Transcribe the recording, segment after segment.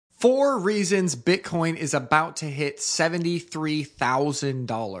4 reasons Bitcoin is about to hit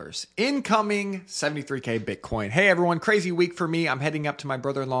 $73,000. Incoming 73K Bitcoin. Hey everyone, crazy week for me. I'm heading up to my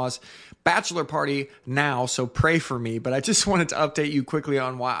brother-in-law's bachelor party now, so pray for me. But I just wanted to update you quickly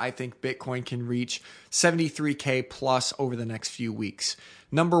on why I think Bitcoin can reach 73K plus over the next few weeks.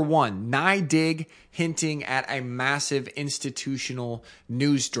 Number one, NYDIG hinting at a massive institutional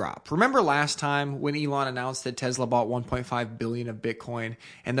news drop. Remember last time when Elon announced that Tesla bought 1.5 billion of Bitcoin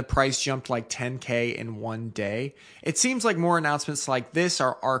and the price jumped like 10K in one day? It seems like more announcements like this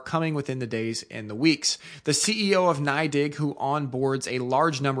are coming within the days and the weeks. The CEO of NYDIG, who onboards a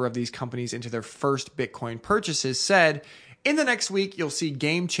large number of these companies into their first Bitcoin purchases, said, "In the next week, you'll see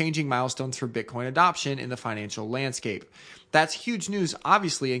game-changing milestones for Bitcoin adoption in the financial landscape." That's huge news,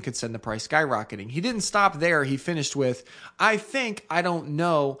 obviously, and could send the price skyrocketing. He didn't stop there. He finished with, I don't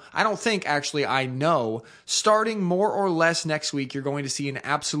know. Starting more or less next week, you're going to see an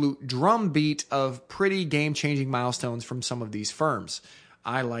absolute drumbeat of pretty game-changing milestones from some of these firms.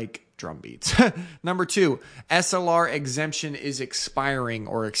 I like drum beats. Number two, SLR exemption is expiring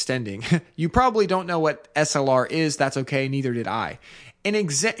or extending. You probably don't know what SLR is. That's okay. Neither did I.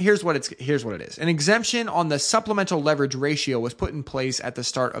 Here's what it is. An exemption on the supplemental leverage ratio was put in place at the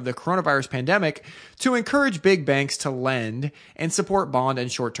start of the coronavirus pandemic to encourage big banks to lend and support bond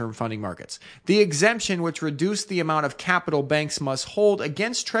and short-term funding markets. The exemption, which reduced the amount of capital banks must hold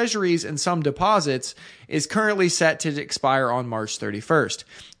against treasuries and some deposits, is currently set to expire on March 31st.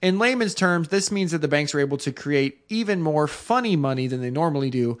 In layman's terms, this means that the banks are able to create even more funny money than they normally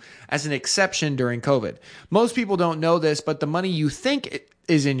do as an exception during COVID. Most people don't know this, but the money you think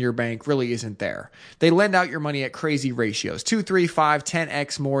is in your bank really isn't there. They lend out your money at crazy ratios, 2, 3, 5,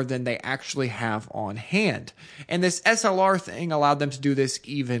 10x more than they actually have on hand. And this SLR thing allowed them to do this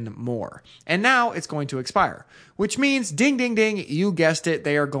even more. And now it's going to expire, which means ding, ding, ding, you guessed it,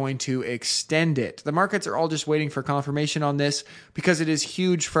 they are going to extend it. The markets are all just waiting for confirmation on this because it is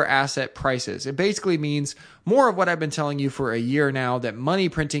huge for asset prices. It basically means more of what I've been telling you for a year now, that money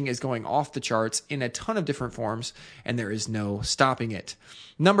printing is going off the charts in a ton of different forms, and there is no stopping it.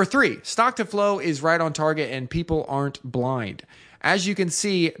 Number three, stock to flow is right on target and people aren't blind. As you can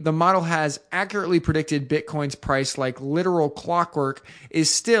see, the model has accurately predicted Bitcoin's price like literal clockwork, is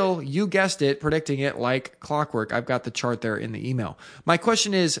still, you guessed it, predicting it like clockwork. I've got the chart there in the email. My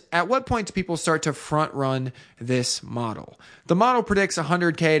question is, at what point do people start to front run this model? The model predicts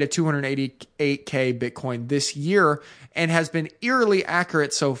 100K to 288K Bitcoin this year and has been eerily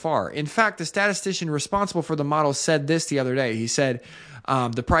accurate so far. In fact, the statistician responsible for the model said this the other day. He said,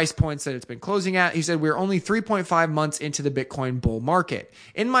 the price points that it's been closing at, he said, we're only 3.5 months into the Bitcoin bull market.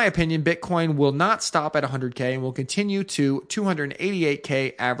 In my opinion, Bitcoin will not stop at 100K and will continue to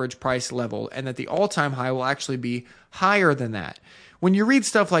 288K average price level, and that the all-time high will actually be higher than that. When you read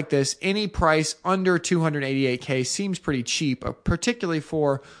stuff like this, any price under 288K seems pretty cheap, particularly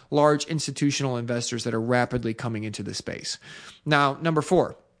for large institutional investors that are rapidly coming into the space. Now, number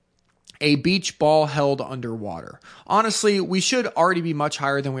four, a beach ball held underwater. Honestly, we should already be much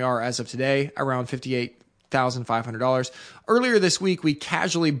higher than we are as of today, around $58,500. Earlier this week, we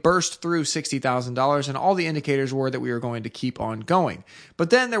casually burst through $60,000, and all the indicators were that we were going to keep on going. But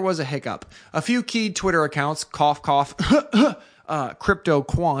then there was a hiccup. A few key Twitter accounts, cough, cough, Crypto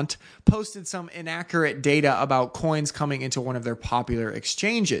Quant, posted some inaccurate data about coins coming into one of their popular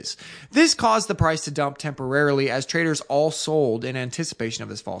exchanges. This caused the price to dump temporarily as traders all sold in anticipation of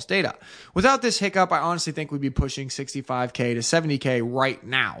this false data. Without this hiccup, I honestly think we'd be pushing 65K to 70K right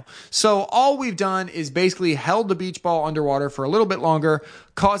now. So all we've done is basically held the beach ball underwater for a little bit longer,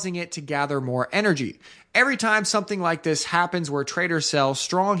 causing it to gather more energy. Every time something like this happens where traders sell,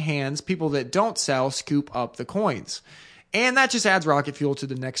 strong hands, people that don't sell, scoop up the coins. And that just adds rocket fuel to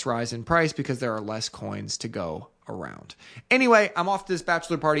the next rise in price because there are less coins to go around. Anyway, I'm off to this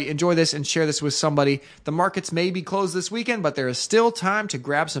bachelor party. Enjoy this and share this with somebody. The markets may be closed this weekend, but there is still time to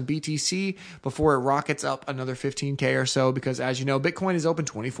grab some BTC before it rockets up another 15K or so, because as you know, Bitcoin is open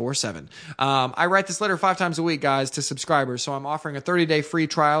 24/7. I write this letter 5 times a week, guys, to subscribers. So I'm offering a 30-day free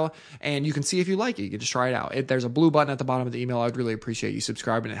trial, and you can see if you like it. You can just try it out. There's a blue button at the bottom of the email. I'd really appreciate you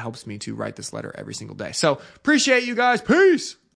subscribing. It helps me to write this letter every single day. So appreciate you guys. Peace.